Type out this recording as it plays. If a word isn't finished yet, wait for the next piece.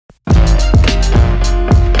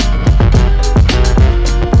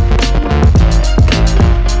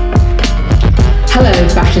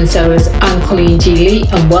Refashion Sewers. I'm Colleen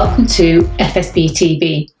and welcome to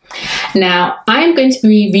FSBTV. Now, I am going to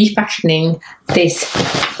be refashioning this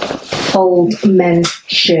old men's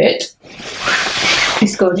shirt,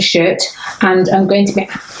 this gorgeous shirt, and I'm going to be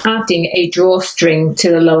adding a drawstring to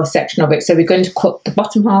the lower section of it. So we're going to cut the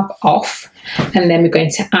bottom half off and then we're going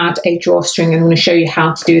to add a drawstring, and I'm going to show you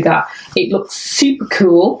how to do that. It looks super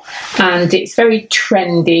cool and it's very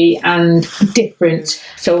trendy and different.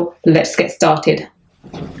 So let's get started.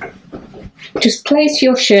 Just place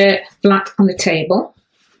your shirt flat on the table,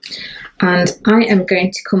 and I am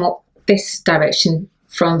going to come up this direction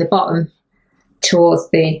from the bottom towards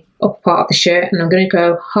the upper part of the shirt, and I'm going to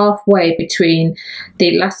go halfway between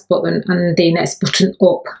the last button and the next button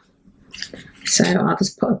up. So I'll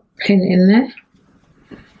just put a pin in there.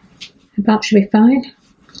 That should be fine.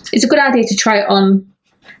 It's a good idea to try it on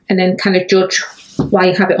and then kind of judge while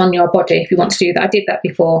you have it on your body if you want to do that. I did that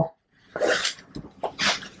before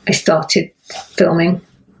I started filming.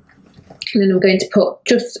 And then I'm going to put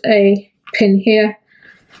just a pin here.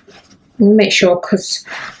 Make sure, because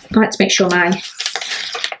I like to make sure my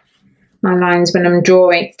lines when I'm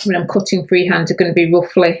drawing, when I'm cutting freehand, are going to be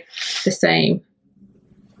roughly the same.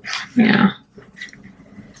 Yeah.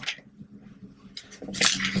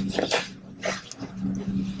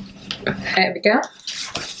 There we go.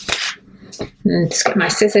 And just get my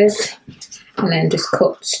scissors and then just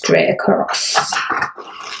cut straight across.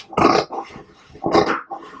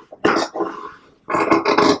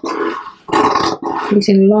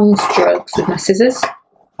 Using long strokes with my scissors.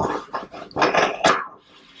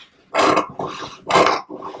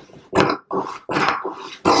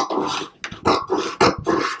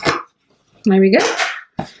 There we go.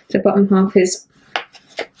 The bottom half is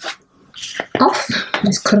off.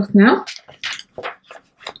 It's cut off now.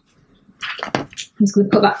 I'm just going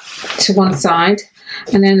to put that to one side,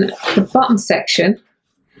 and then the bottom section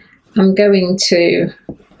I'm going to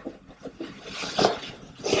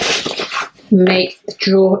make the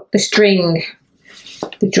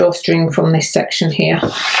drawstring from this section here.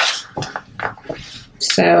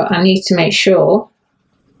 So I need to make sure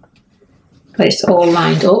that it's all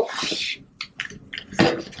lined up.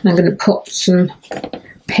 I'm going to put some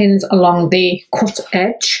pins along the cut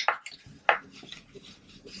edge.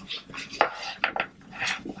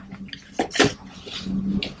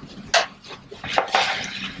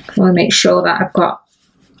 I want to make sure that I've got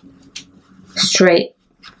straight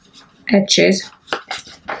edges,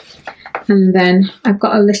 and then I've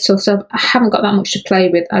got a little, so I haven't got that much to play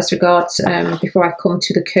with as regards before I come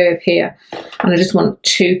to the curve here, and I just want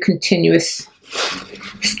two continuous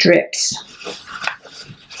strips.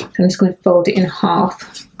 So I'm just going to fold it in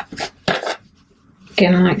half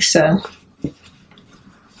again, like so.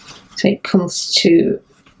 So it comes to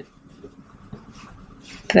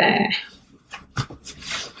there.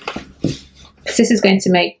 So this is going to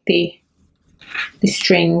make the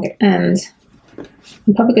string, and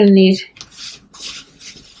I'm probably going to need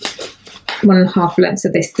 1.5 lengths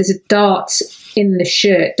of this. There's a dart in the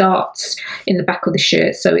shirt, darts in the back of the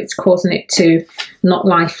shirt, so it's causing it to not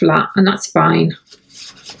lie flat, and that's fine.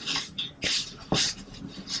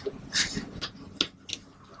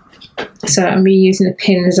 So I'm reusing the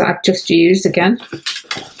pins that I've just used again, as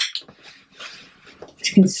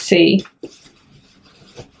you can see.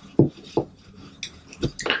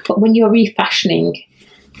 But when you're refashioning,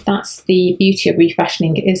 that's the beauty of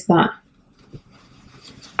refashioning, is that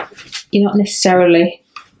you're not necessarily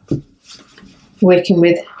working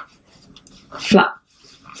with flat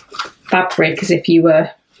fabric as if you were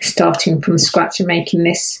starting from scratch and making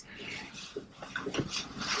this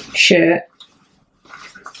shirt.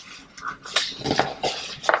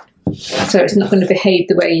 So it's not going to behave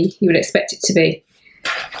the way you would expect it to be.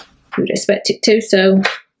 You would expect it to, so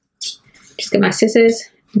just get my scissors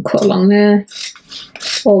and cut along there,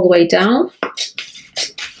 all the way down.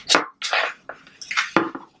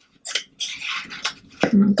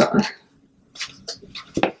 And I've got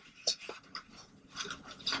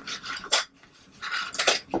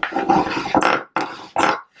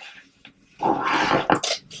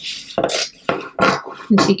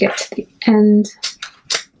once you get to the end,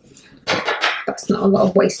 that's not a lot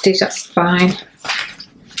of wastage, that's fine,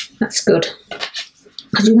 that's good.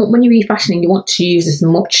 Because when you're refashioning, you want to use as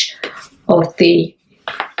much of the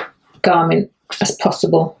garment as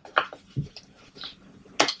possible.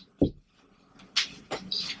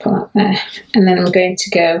 Put that there, and then I'm going to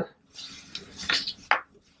go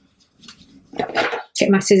get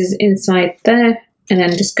my scissors inside there, and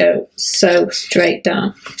then just go sew straight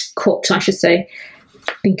down. Cut, I should say.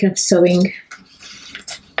 Thinking of sewing.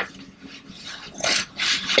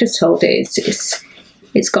 Just hold it.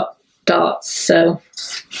 It's got darts, so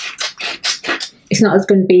it's not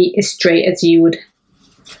going to be as straight as you would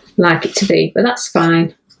like it to be, but that's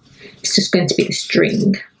fine. It's just going to be the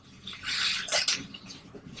string.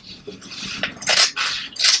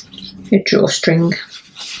 A drawstring.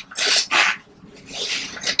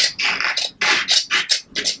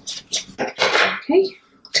 Okay,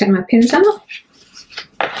 take my pins out.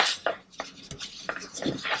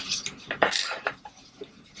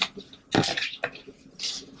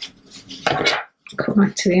 Cut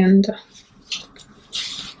right to the end.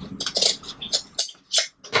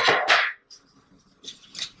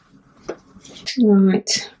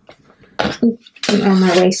 Right, I'm on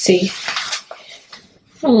my way, see.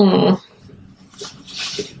 Oh,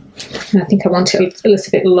 I think I want it a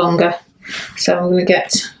little bit longer, so I'm going to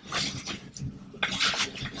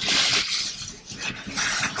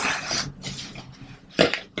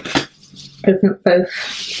open up both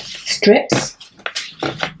strips,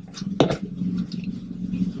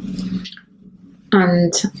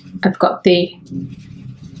 and I've got the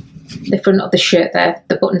front of the shirt there,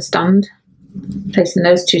 the button stand, placing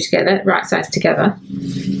those two together, right sides together,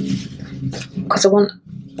 because I want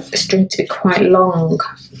the string to be quite long.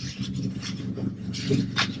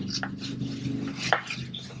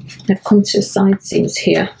 I've come to the side seams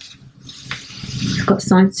here. I've got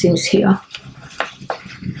side seams here.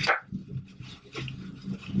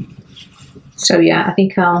 So yeah, I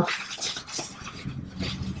think yeah,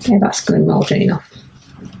 that's going to be more than enough.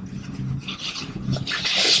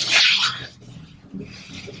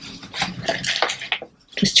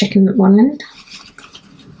 Just checking at one end.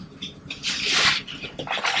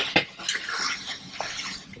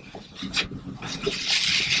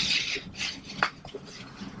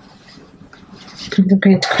 And I'm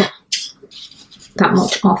going to cut that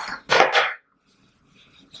much off.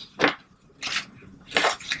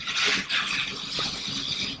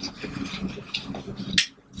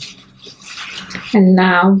 And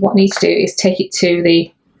now what I need to do is take it to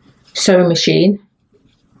the sewing machine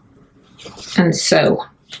and sew.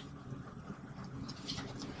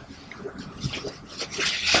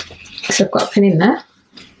 So I've got a pin in there.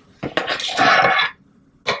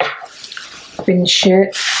 Bring the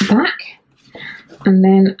shirt back, and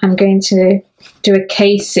then I'm going to do a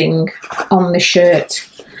casing on the shirt.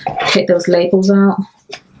 Take those labels out.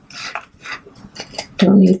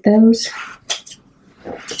 Don't need those.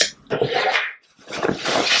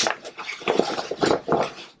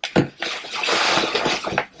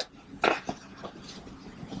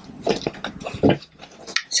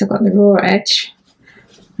 So I've got the raw edge.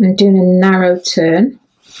 I'm doing a narrow turn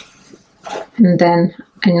and then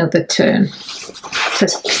another turn. So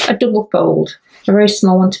it's a double fold, a very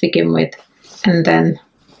small one to begin with, and then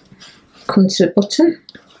come to the button.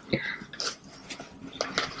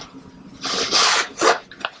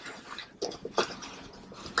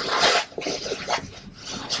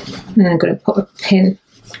 And I'm going to put a pin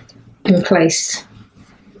in place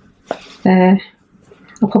there.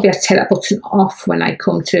 I'll probably have to take that button off when I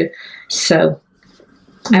come to sew.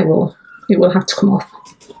 It will have to come off.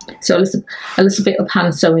 So a little bit of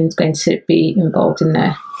hand sewing is going to be involved in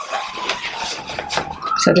there.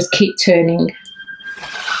 So just keep turning.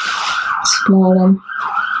 Small one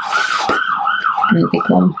and the big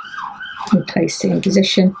one, and place it in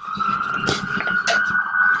position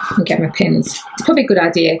and get my pins. It's probably a good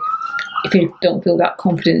idea, if you don't feel that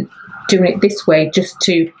confident doing it this way, just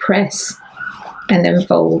to press and then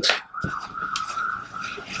fold.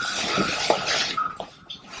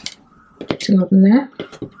 Another there.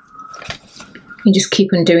 You just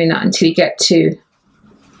keep on doing that until you get to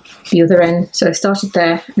the other end. So I started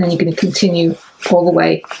there, and then you're going to continue all the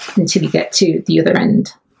way until you get to the other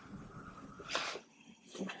end.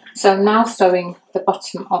 So I'm now sewing the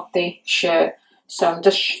bottom of the shirt. So I'm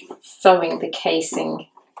just sewing the casing.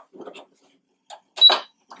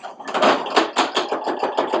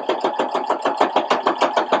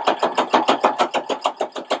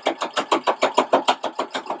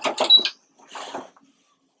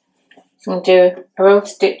 So I'm going to do a row of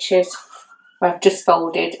stitches where I've just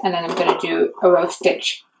folded, and then I'm going to do a row of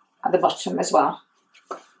stitch at the bottom as well.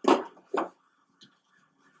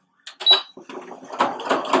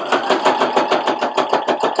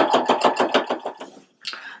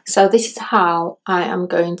 So this is how I am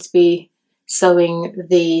going to be sewing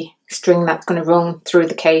the string that's going to run through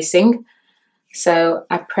the casing. So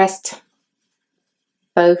I pressed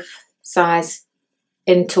both sides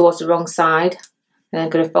in towards the wrong side, and I'm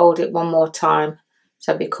going to fold it one more time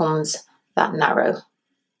so it becomes that narrow.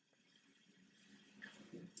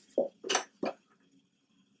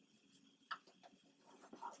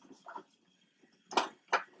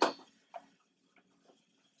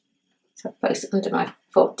 So I place it under my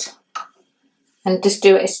foot and just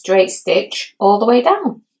do a straight stitch all the way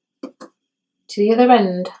down to the other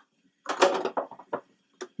end.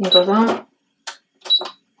 You go down,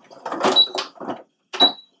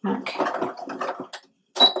 back.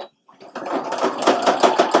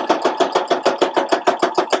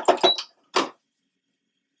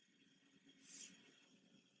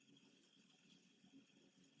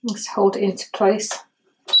 Just hold it into place.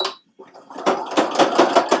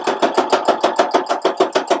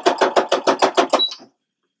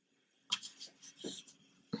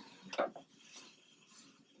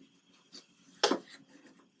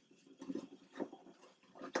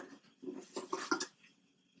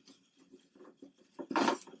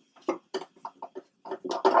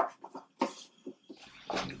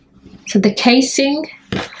 So the casing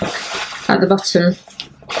at the bottom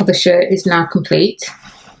of the shirt is now complete,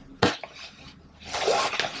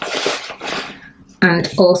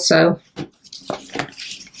 and also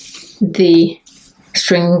the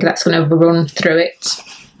string that's going to run through it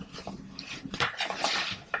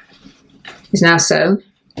is now sewn.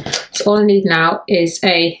 So all I need now is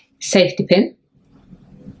a safety pin.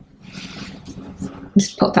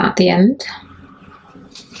 Just put that at the end.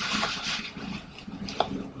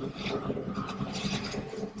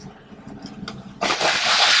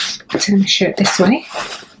 Turn the shirt this way.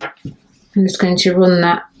 I'm just going to run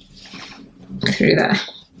that through there.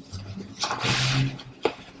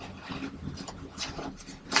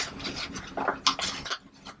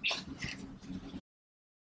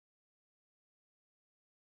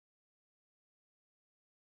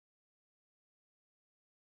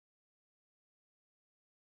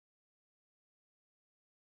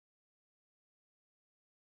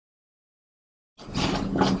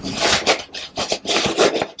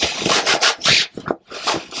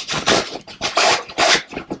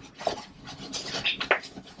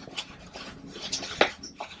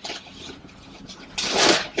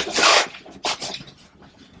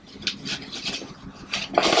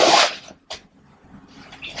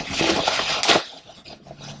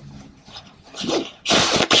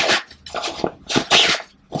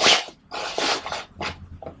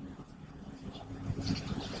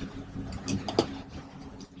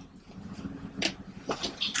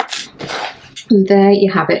 And there you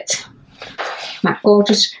have it, that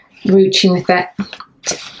gorgeous ruching effect.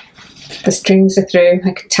 The strings are through.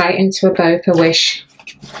 I could tie it into a bow if I wish.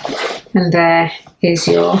 And there is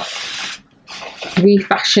your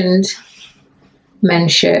refashioned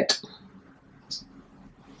men's shirt.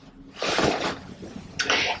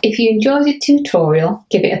 If you enjoyed the tutorial,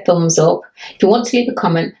 give it a thumbs up. If you want to leave a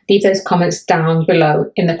comment, leave those comments down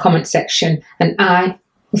below in the comment section, and I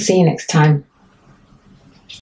will see you next time.